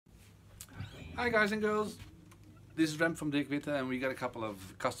Hi guys and girls, this is Rem from Dick Witte, and we got a couple of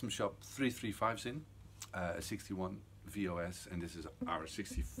custom shop 335s in, a 61 VOS, and this is our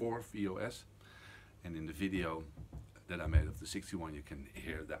 64 VOS. And in the video that I made of the 61 you can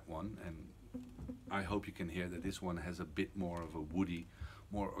hear that one, and I hope you can hear that this one has a bit more of a woody,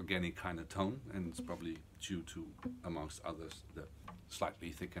 more organic kind of tone, and it's probably due to, amongst others, the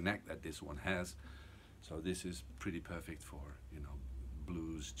slightly thicker neck that this one has. So this is pretty perfect for, you know,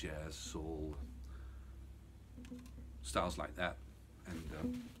 blues, jazz, soul, styles like that.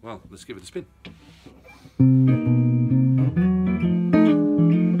 And well, let's give it a spin.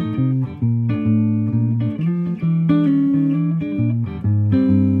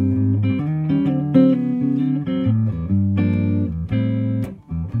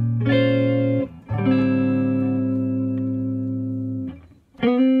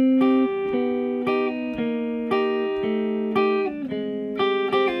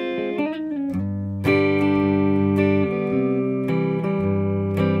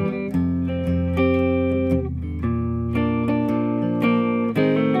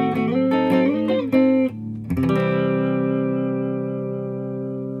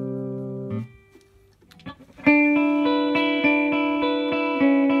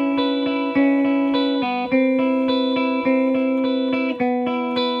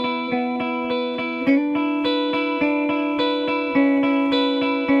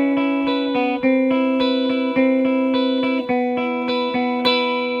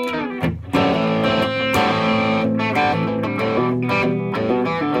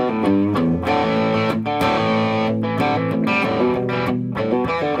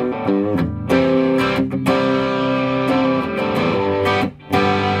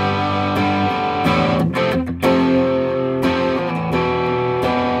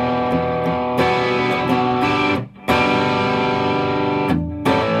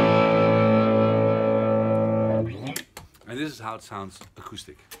 And this is how it sounds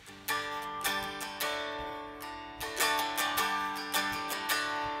acoustic.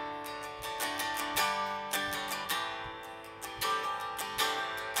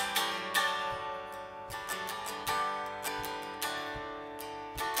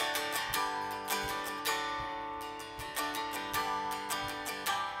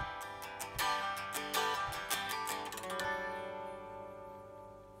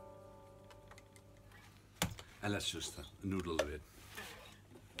 And let's just noodle a bit.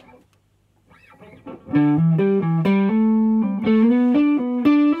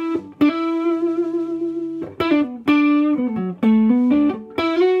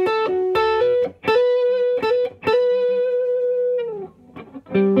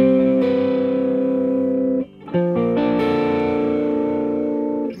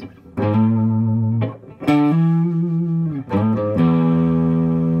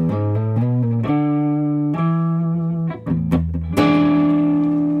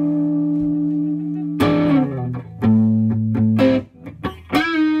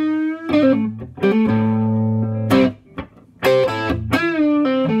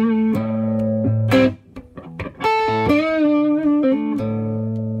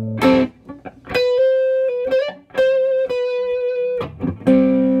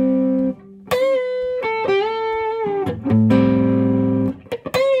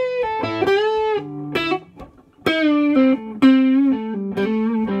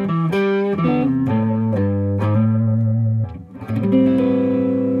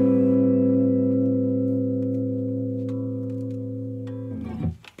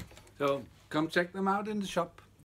 So come check them out in the shop.